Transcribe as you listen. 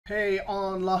Hey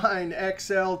online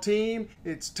Excel team,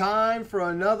 it's time for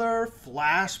another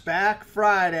Flashback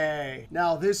Friday.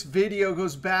 Now this video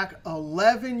goes back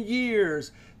 11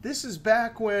 years. This is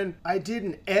back when I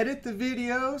didn't edit the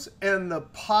videos and the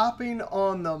popping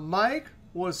on the mic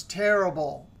was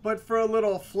terrible. But for a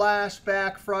little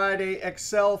Flashback Friday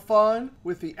Excel fun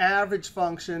with the average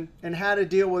function and how to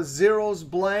deal with zeros,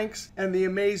 blanks, and the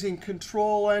amazing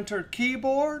Ctrl Enter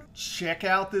keyboard, check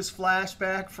out this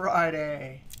Flashback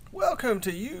Friday. Welcome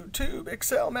to YouTube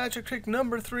Excel Magic Trick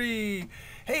number 3.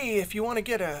 Hey, if you want to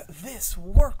get this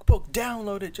workbook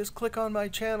downloaded, just click on my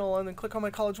channel and then click on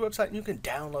my college website and you can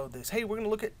download this. Hey, we're going to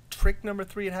look at trick number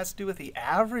 3. It has to do with the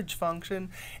average function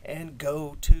and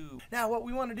go to. Now, what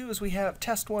we want to do is we have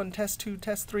test 1, test 2,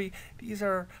 test 3. These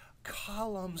are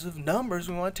columns of numbers.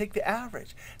 We want to take the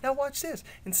average. Now watch this.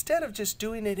 Instead of just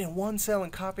doing it in one cell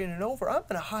and copying it over, I'm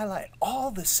going to highlight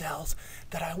all the cells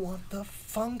that I want the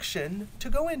function to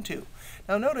go into.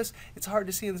 Now notice it's hard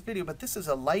to see in this video, but this is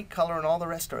a light color and all the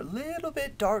rest are a little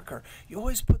bit darker. You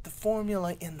always put the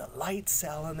formula in the light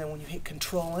cell, and then when you hit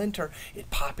Control Enter, it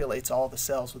populates all the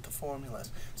cells with the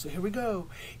formulas. So here we go.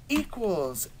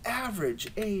 Equals average,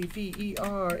 A-V-E-R-A-G-E,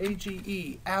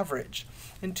 average.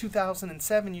 In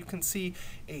 2007, you can see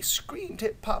a screen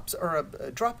tip pops, or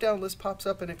a drop-down list pops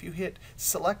up, and if you hit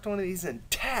select one of these and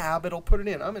tab, it'll put it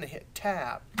in. I'm going to hit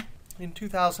tab. In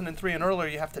 2003 and earlier,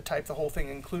 you have to type the whole thing,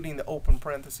 including the open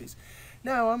parentheses.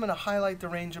 Now I'm going to highlight the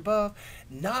range above,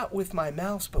 not with my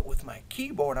mouse, but with my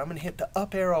keyboard. I'm going to hit the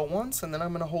up arrow once, and then I'm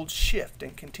going to hold Shift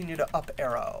and continue to up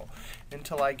arrow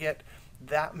until I get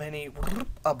that many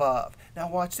above.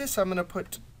 Now watch this. I'm going to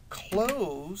put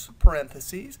close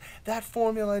parentheses. That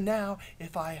formula now,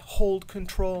 if I hold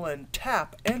Control and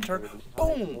tap Enter,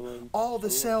 boom, all the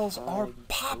cells are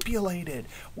populated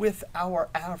with our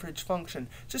average function.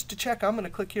 Just to check, I'm going to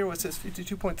click here where it says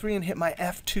 52.3 and hit my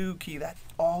F2 key. That's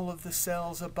all of the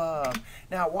cells above.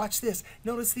 Now watch this.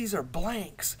 Notice these are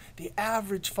blanks. The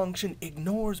average function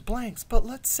ignores blanks. But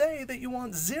let's say that you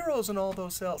want zeros in all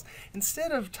those cells.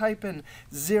 Instead of typing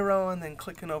 0 and then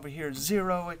clicking over here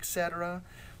 0, etc.,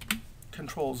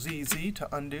 Control ZZ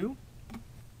to undo.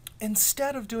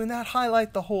 Instead of doing that,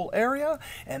 highlight the whole area,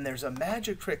 and there's a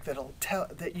magic trick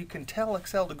that you can tell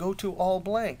Excel to go to all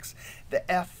blanks. The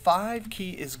F5 key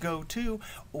is go to.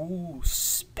 Ooh,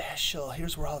 special.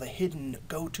 Here's where all the hidden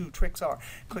go to tricks are.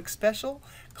 Click special,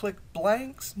 click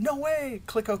blanks. No way.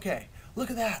 Click OK. Look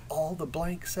at that. All the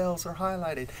blank cells are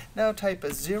highlighted. Now type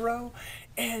a 0,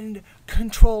 and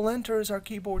Control Enter is our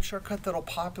keyboard shortcut that'll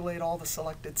populate all the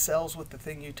selected cells with the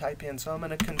thing you type in. So I'm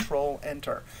going to Control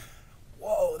Enter.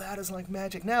 Whoa, that is like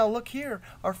magic. Now look here.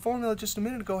 Our formula just a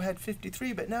minute ago had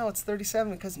 53, but now it's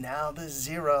 37 because now the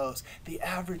zeros. The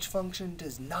average function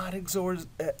does not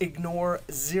ignore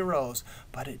zeros,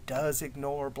 but it does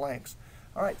ignore blanks.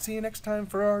 All right, see you next time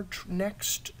for our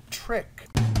next trick.